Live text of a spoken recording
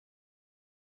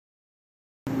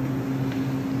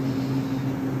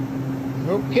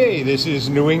Okay, this is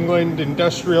New England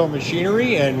Industrial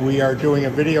Machinery, and we are doing a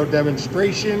video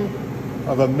demonstration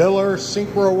of a Miller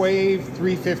Syncrowave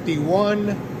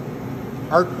 351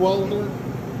 arc welder.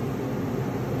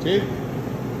 Okay,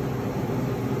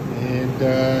 and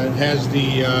it has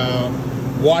the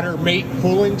Water-Mate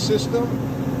cooling system,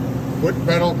 foot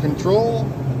pedal control,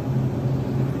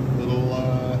 little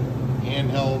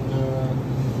handheld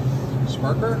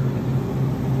sparker,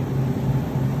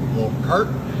 little cart.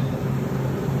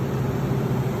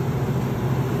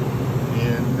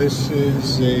 And this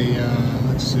is a,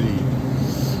 let's see,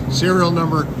 serial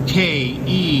number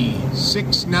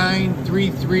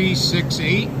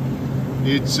KE693368.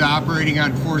 It's operating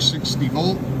on 460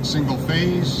 volt, single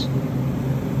phase.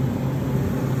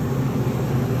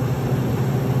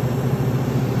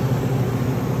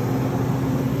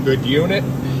 Good unit.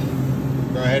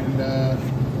 Go ahead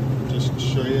and just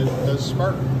show you it does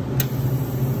spark.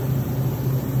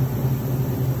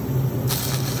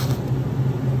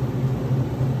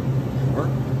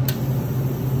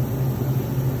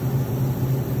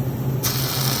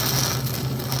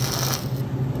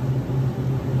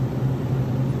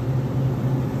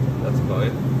 That's about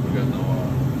it. We got no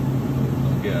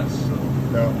gas, so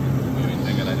No.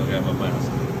 anything, and I don't have a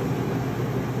mask.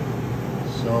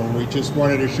 So we just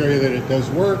wanted to show you that it does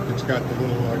work. It's got the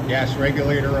little gas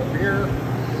regulator up here.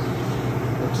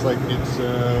 Looks like it's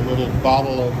a little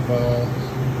bottle of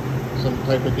some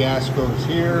type of gas goes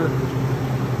here.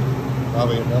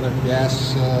 Probably another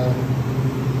gas,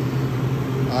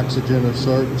 oxygen of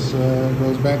sorts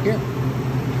goes back in.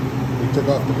 We took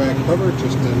off the back cover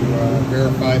just to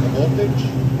verify the voltage.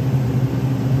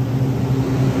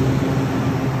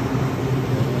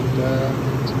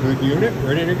 And it's a good unit,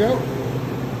 ready to go.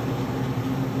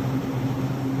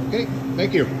 Okay,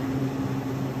 thank you.